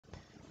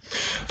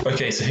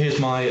Okay, so here's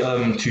my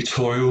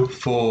tutorial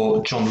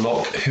for John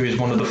Locke, who is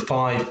one of the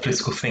 5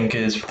 political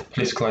thinkers for the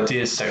political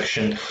ideas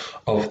section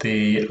of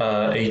the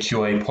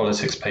AQA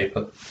politics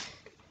paper.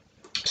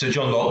 So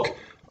John Locke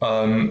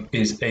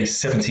is a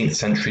 17th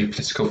century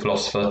political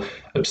philosopher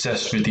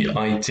obsessed with the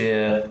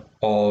idea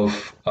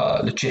of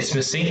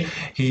legitimacy.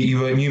 He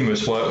wrote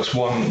numerous works.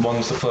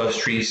 One's the First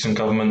Treatise on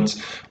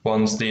Government,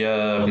 one's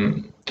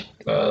the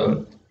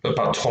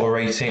about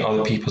tolerating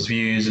other people's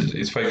views.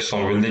 It's focused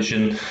on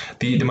religion.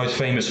 The most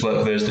famous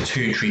work there is the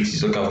Two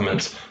Treatises on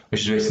Government,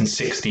 which was written in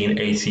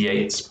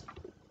 1688.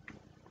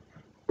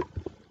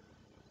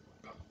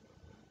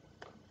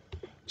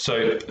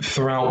 So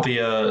throughout the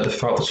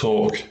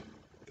talk,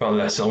 throughout the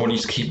lesson, I want you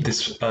to keep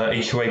this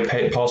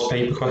AQA past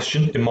paper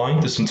question in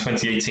mind. This is from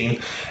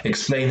 2018.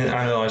 Explain and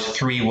analyse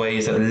 3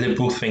 ways that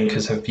liberal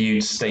thinkers have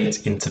viewed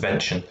state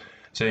intervention.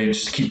 So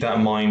just keep that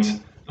in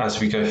mind as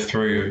we go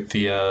through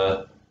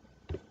the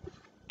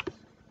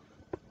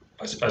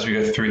as we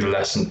go through the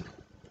lesson.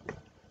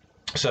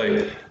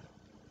 So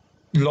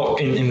Locke,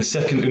 in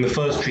the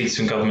first treatise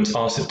on government,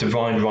 asked if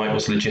divine right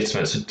was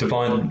legitimate. So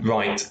divine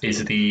right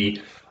is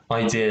the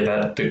idea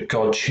that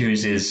God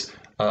chooses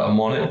a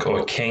monarch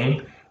or a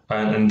king,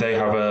 and they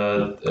have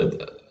a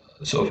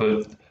sort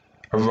of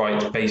a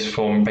right based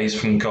from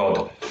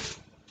God.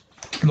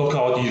 Locke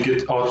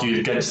argued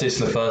against this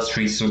in the first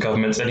treatise on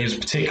government, and he was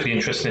particularly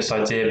interested in this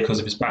idea because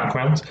of his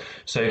background.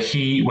 So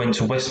he went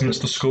to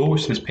Westminster School,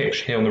 which is this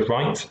picture here on the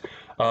right,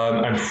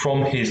 and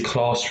from his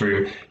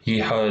classroom he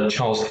heard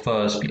Charles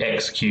I be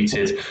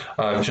executed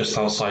just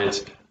outside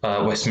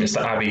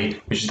Westminster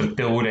Abbey, which is the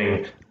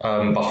building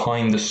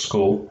behind the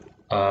school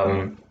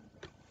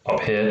up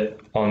here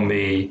on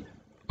the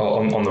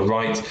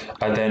right,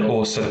 and then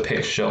also the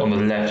picture on the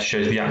left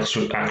shows the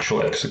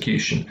actual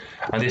execution.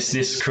 And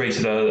this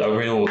created a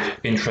real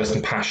interest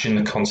and passion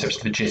in the concept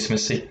of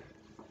legitimacy.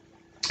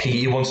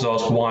 He wanted to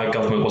ask why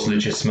government was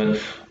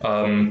legitimate,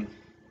 and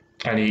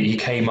he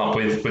came up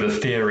with a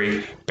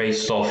theory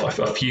based off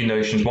a few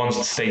notions. One's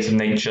the state of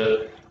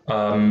nature,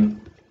 and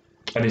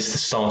it's the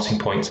starting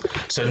point.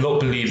 So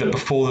Locke believed that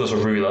before there was a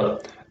ruler,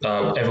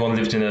 everyone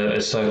lived in a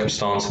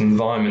circumstance, an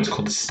environment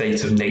called the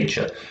state of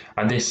nature,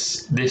 and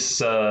this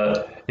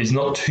is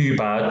not too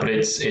bad, but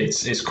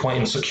it's quite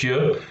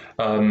insecure.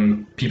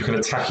 People can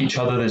attack each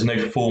other. There's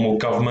no formal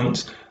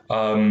government.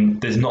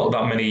 There's not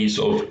that many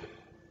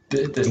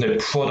there's no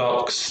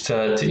products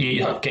to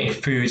eat. Getting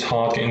food's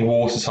hard. Getting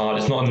water's hard.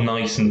 It's not a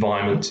nice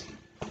environment.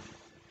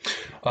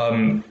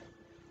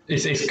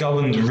 It's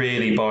governed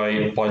really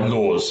by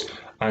laws,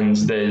 and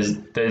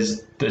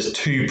there's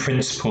 2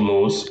 principal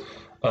laws.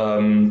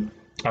 And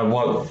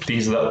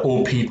these are that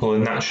all people are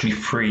naturally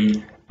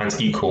free and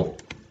equal.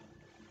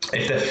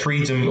 If their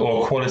freedom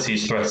or equality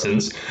is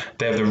threatened,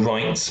 they have the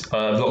right,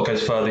 Locke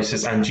goes further, he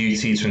says, and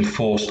duty to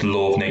enforce the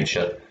law of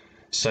nature.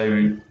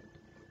 So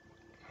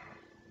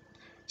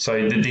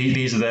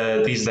these are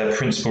their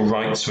principal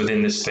rights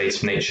within this state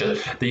of nature,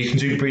 that you can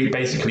do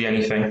basically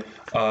anything,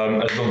 as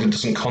long as it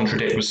doesn't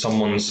contradict with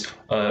someone's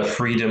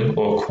freedom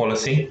or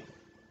equality.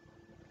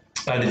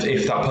 And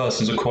if that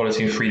person's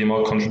equality and freedom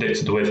are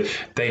contradicted with,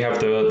 they have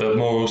the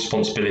moral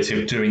responsibility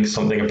of doing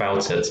something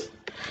about it.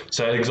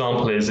 So an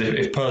example is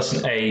if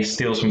person A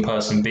steals from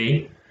person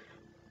B,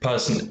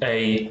 person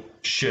A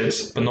should,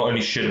 but not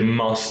only should,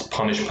 must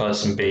punish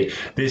person B.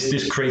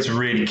 This creates a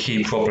really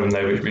key problem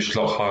though, which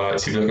Locke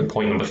highlights. If you look at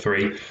point number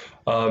 3,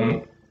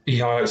 he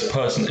highlights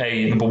person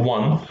A, number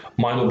 1,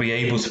 might not be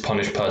able to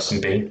punish person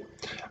B,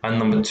 and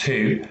number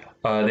 2,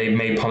 they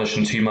may punish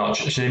them too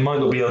much. So they might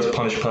not be able to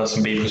punish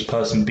person B because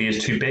person B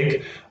is too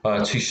big,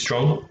 too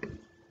strong,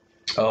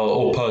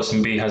 or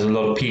person B has a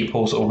lot of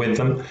people sort of with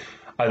them,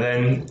 and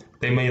then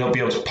they may not be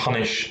able to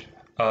punish.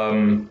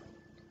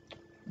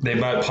 They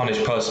might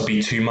punish person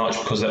B too much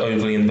because they're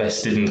overly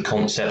invested in the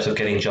concept of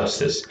getting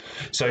justice.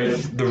 So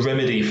the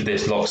remedy for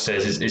this, Locke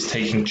says, is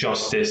taking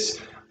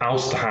justice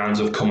out of the hands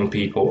of common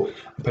people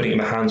and putting it in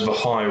the hands of a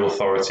higher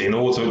authority. In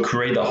order to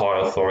create that higher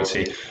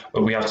authority,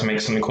 we have to make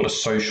something called a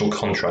social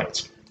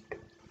contract.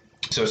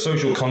 So a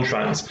social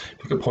contract,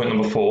 look at point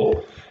number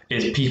 4,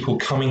 is people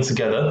coming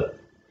together,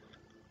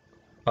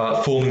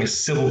 forming a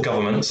civil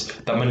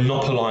government that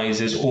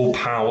monopolises all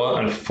power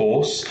and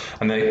force,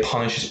 and then it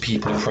punishes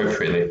people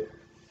appropriately.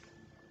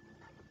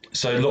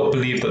 So Locke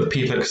believed that the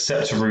people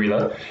accept a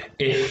ruler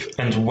if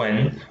and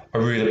when a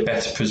ruler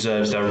better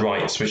preserves their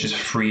rights, which is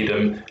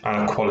freedom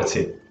and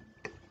equality.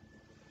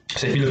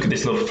 So if you look at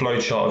this little flow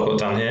chart I've got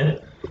down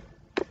here,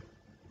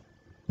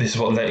 this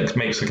is what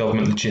makes the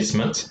government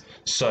legitimate.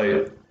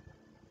 So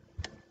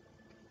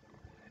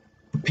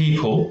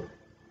people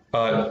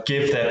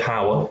give their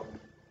power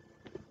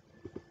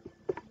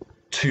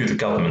to the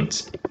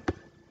government.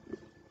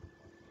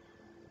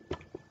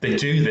 They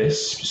do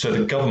this so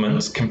the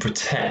government can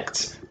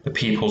protect the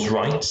people's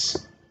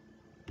rights.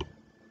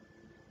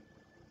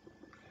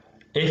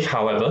 If,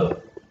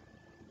 however,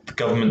 the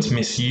government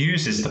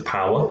misuses the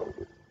power,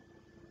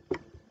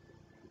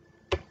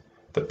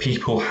 the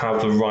people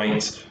have the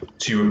right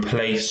to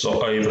replace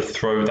or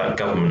overthrow that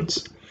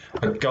government.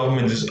 A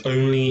government is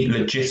only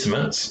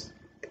legitimate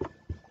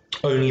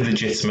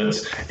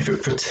if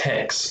it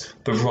protects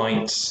the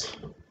rights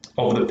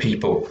of the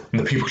people, and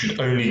the people should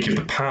only give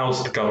the powers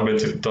to the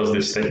government if it does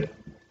this thing.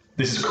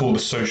 This is called the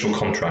social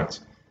contract.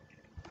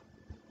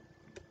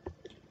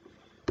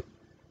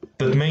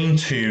 The main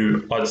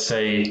two, I'd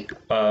say,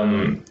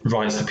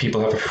 rights that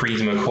people have are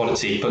freedom and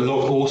equality, but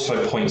Locke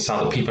also points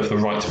out that people have the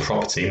right to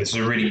property. This is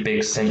a really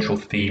big central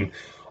theme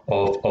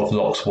of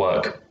Locke's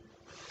work.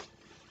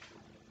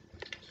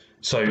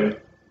 So,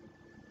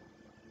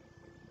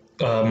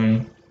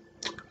 for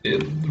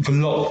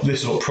Locke,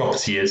 this is what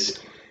property is.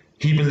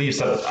 He believes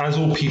that as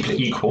all people are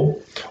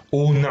equal,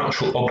 all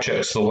natural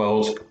objects of the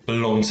world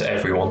belong to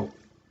everyone.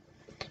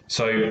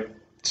 So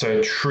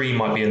a tree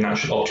might be a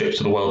natural object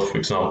of the world, for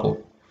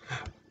example.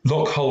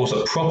 Locke holds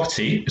that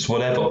property is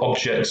whatever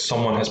object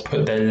someone has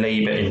put their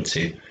labour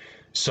into.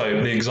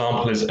 So the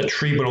example is a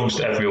tree belongs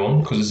to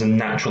everyone because it's a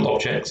natural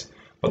object,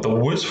 but the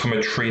wood from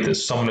a tree that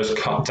someone has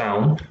cut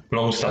down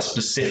belongs to that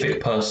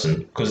specific person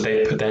because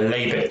they put their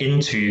labour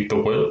into the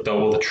wood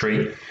or the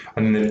tree,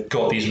 and then they've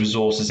got these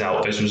resources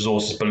out. Those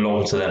resources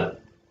belong to them.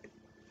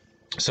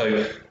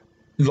 So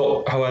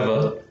Locke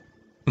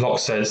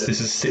says this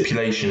is a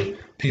stipulation.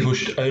 People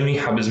should only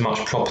have as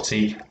much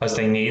property as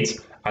they need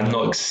and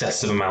not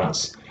excessive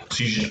amounts.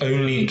 So you should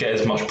only get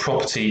as much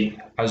property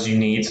as you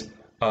need,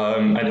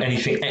 and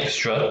anything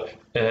extra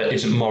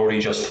isn't morally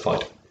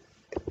justified.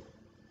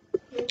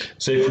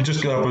 So if we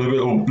just go over a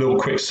little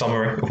quick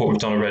summary of what we've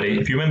done already.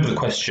 If you remember the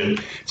question,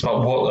 it's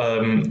about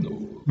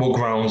what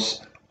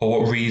grounds or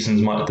what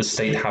reasons might the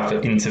state have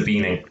for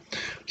intervening.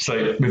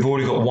 So we've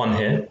already got one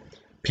here.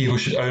 People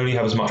should only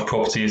have as much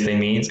property as they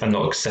need and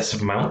not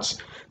excessive amounts.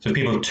 So if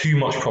people have too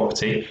much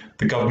property,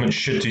 the government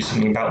should do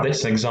something about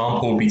this. An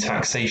example would be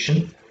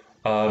taxation.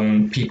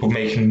 People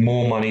making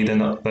more money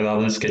than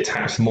others get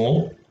taxed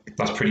more.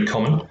 That's pretty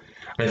common.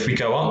 And if we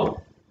go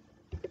up,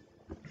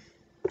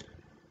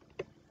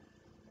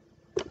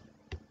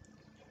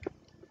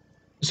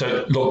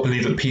 so Locke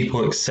believed that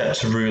people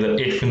accept a ruler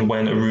if and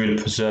when a ruler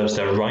preserves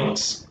their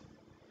rights.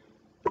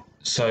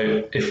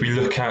 So if we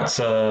look at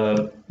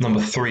number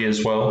 3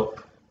 as well,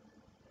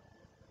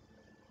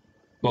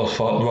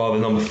 rather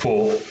number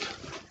 4,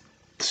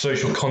 the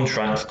social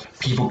contract,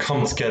 people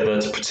come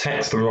together to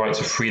protect the rights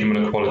of freedom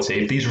and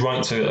equality. If these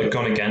rights are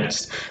gone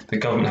against, the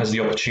government has the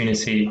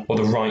opportunity or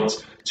the right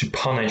to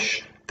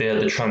punish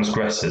the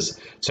transgressors.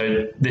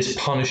 So this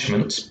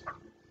punishment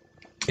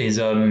is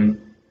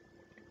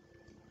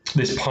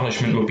this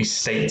punishment would be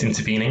state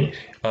intervening.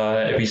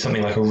 It'd be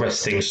something like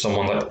arresting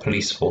someone, like the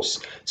police force.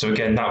 So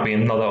again, that would be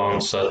another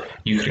answer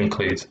you could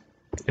include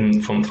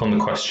from the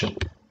question.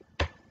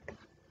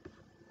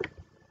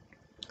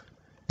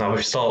 Now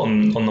we start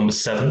on number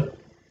 7.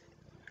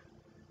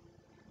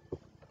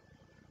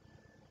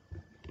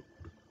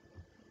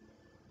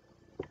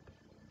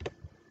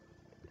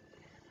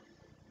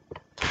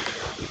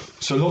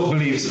 So Locke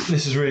believes,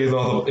 this is really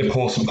another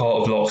important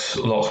part of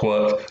Locke's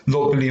work.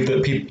 Locke believed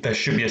that there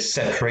should be a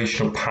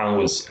separation of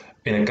powers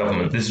in a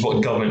government. This is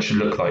what government should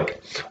look like.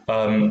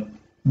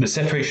 The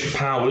separation of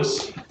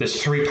powers,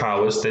 there's 3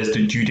 powers. There's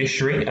the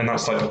judiciary, and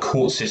that's like the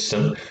court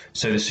system.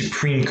 So the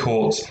Supreme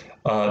Court,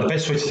 the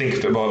best way to think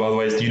of it, by the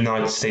way, is the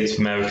United States of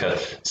America.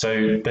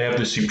 So they have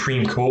the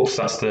Supreme Court,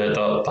 so that's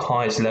the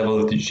highest level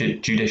of the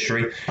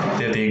judiciary.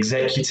 They have the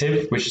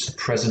executive, which is the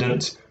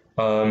president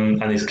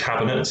and his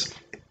cabinet.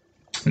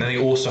 And then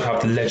they also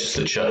have the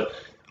legislature,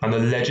 and the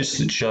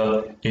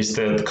legislature is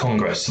the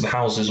Congress, so the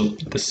houses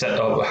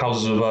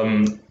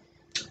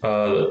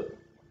of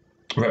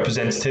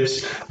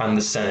representatives and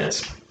the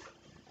Senate.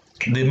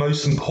 The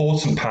most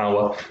important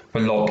power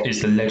for Locke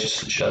is the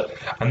legislature,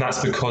 and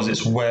that's because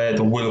it's where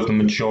the will of the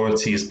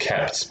majority is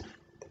kept.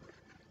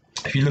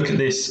 If you look at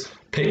this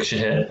picture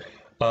here,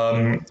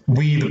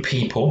 we the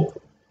people,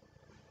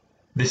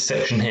 this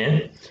section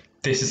here,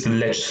 this is the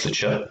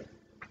legislature.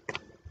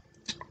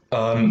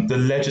 The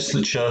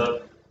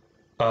legislature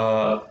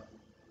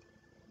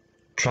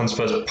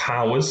transfers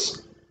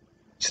powers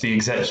to the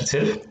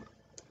executive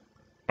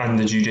and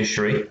the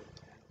judiciary,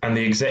 and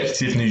the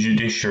executive and the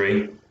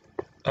judiciary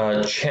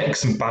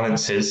checks and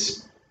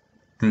balances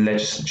the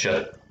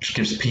legislature, which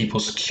gives people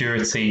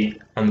security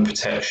and the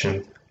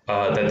protection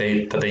that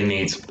they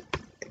need.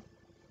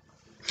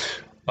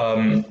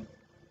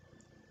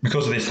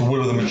 Because of this, the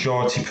will of the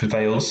majority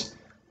prevails,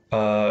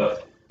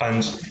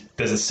 and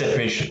there's a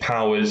separation of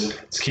powers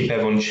to keep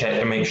everyone in check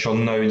and make sure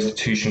no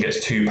institution gets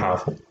too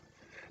powerful.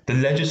 The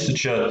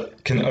legislature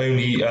can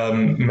only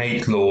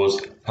make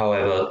laws,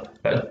 however,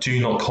 that do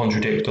not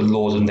contradict the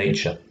laws of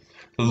nature.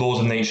 The laws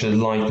of nature are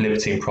life,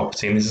 liberty, and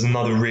property, and this is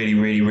another really,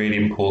 really, really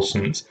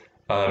important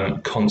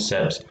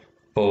concept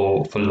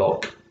for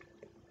Locke.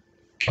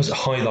 It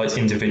highlights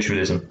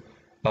individualism,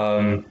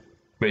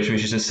 which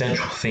is a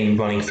central theme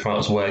running throughout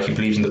his work. He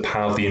believes in the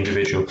power of the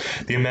individual.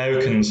 The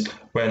Americans,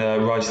 when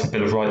writing the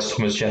Bill of Rights,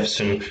 Thomas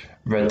Jefferson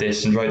read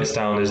this and wrote this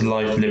down as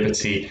life,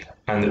 liberty,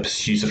 and the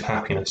pursuit of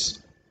happiness.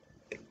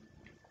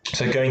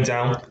 So going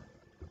down,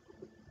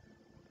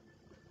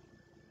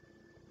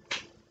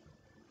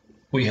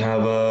 we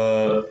have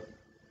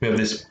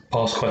this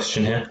past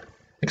question here.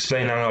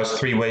 Explain and analyse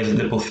 3 ways that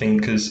liberal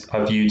thinkers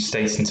have viewed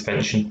state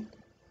intervention.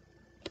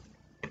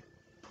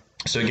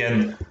 So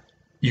again,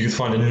 you can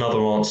find another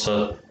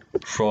answer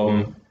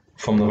from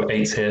number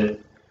 8 here.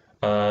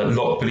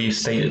 Locke believes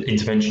state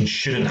intervention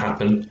shouldn't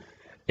happen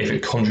if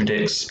it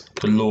contradicts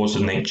the laws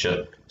of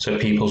nature, so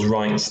people's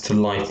rights to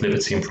life,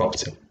 liberty and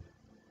property.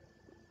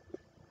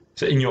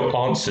 So in your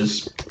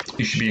answers,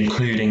 you should be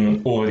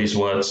including all of these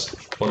words,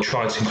 or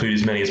try to include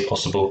as many as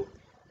possible.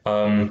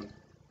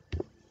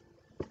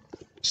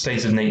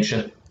 State of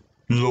nature,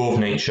 law of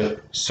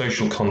nature,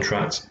 social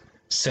contract,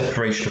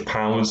 separation of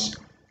powers,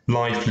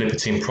 life,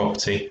 liberty and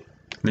property,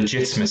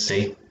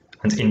 legitimacy,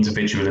 and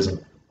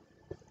individualism.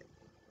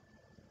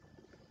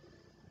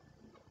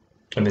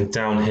 And then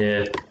down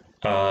here,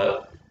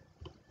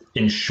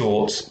 in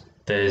short,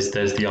 there's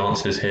the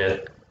answers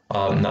here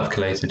that I've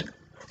collated.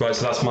 Right,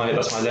 so that's my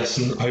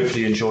lesson.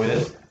 Hopefully you enjoyed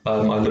it. I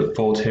look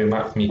forward to hearing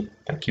back from you.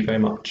 Thank you very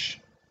much.